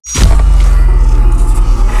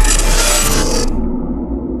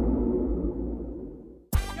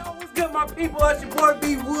people, it's your boy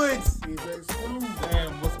B Woods.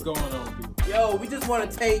 Damn, what's going on, people? Yo, we just want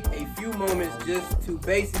to take a few moments just to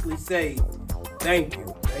basically say thank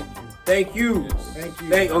you. Thank you.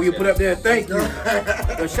 Oh, you put up there. Thank you.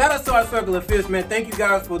 So shout out to our Circle of Fifths, man. Thank you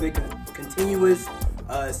guys for the continuous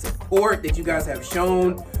support that you guys have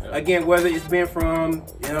shown. Again, whether it's been from, you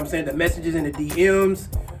know what I'm saying, the messages and the DMs.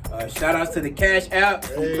 Shout outs to the Cash App.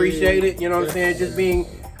 We appreciate it. You know what I'm saying? Just being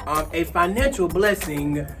a financial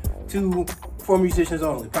blessing for Musicians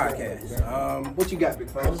Only podcast. What you got, Big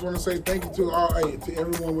Fella? I just want to say thank you to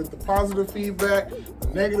everyone with the positive feedback, the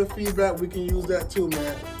negative feedback. We can use that too,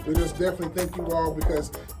 man. We just definitely thank you all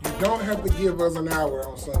because you don't have to give us an hour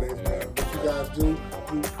on Sundays, man. But you guys do.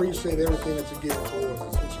 We appreciate everything that you're giving towards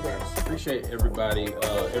us. What you guys? Appreciate everybody.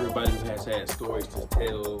 Everybody who has had stories to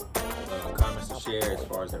tell, comments to share as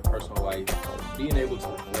far as their personal life, being able to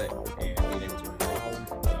reflect and being able to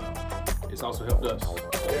relate. It's also helped us.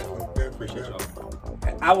 Definitely. Appreciate y'all.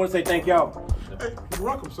 I want to say thank y'all. Hey, you're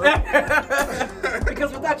welcome, sir.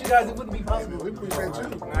 Because without you guys, it wouldn't be possible. We appreciate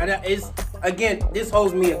you. It's, again, this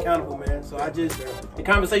holds me accountable, man. So the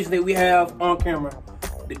conversations that we have on camera,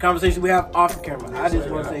 the conversations we have off the camera, I just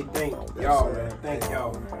want to say thank y'all, man. Thank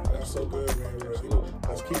y'all, man. That's so good, man.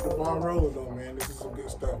 Let's keep the ball rolling, though, man. This is some good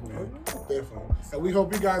stuff, man. Definitely. And we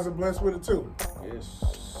hope you guys are blessed with it, too. Yes.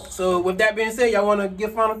 So with that being said, y'all want to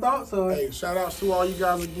give final thoughts? Or? Hey, shout outs to all you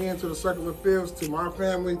guys again, to the Circle of Fifths, to my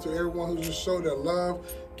family, to everyone who just showed their love.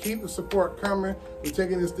 Keep the support coming. We're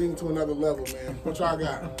taking this thing to another level, man. What y'all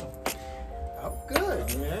got? I'm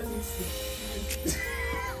good, man.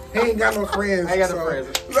 He ain't got no friends. I ain't got no friends.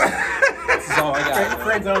 That's all I got.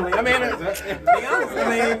 Friends only. I mean, be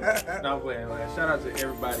honest, No, I'm playing, man. Shout out to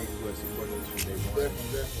everybody who has supported us from day one.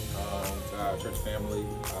 Definitely. To our church family,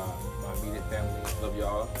 my immediate family, love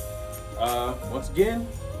y'all. Once again,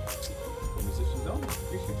 Musicians Only.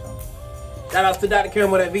 Appreciate y'all. Shout out to Dr.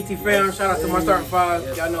 Campbell at VT Fam. Shout out to my starting five.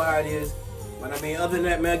 Yes. Y'all know how it is. But I mean, other than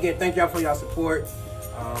that, man, again, thank y'all for y'all support.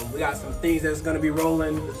 We got some things that's gonna be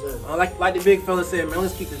rolling. Like the big fella said, man,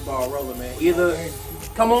 let's keep this ball rolling, man. Either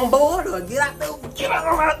come on board or get out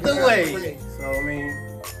the way. So I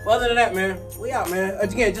mean, other than that, man, we out, man.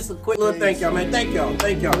 Again, just a quick little thank y'all, man. Thank y'all.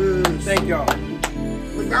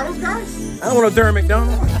 McDonald's, guys? I don't want to Durham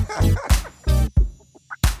McDonald's.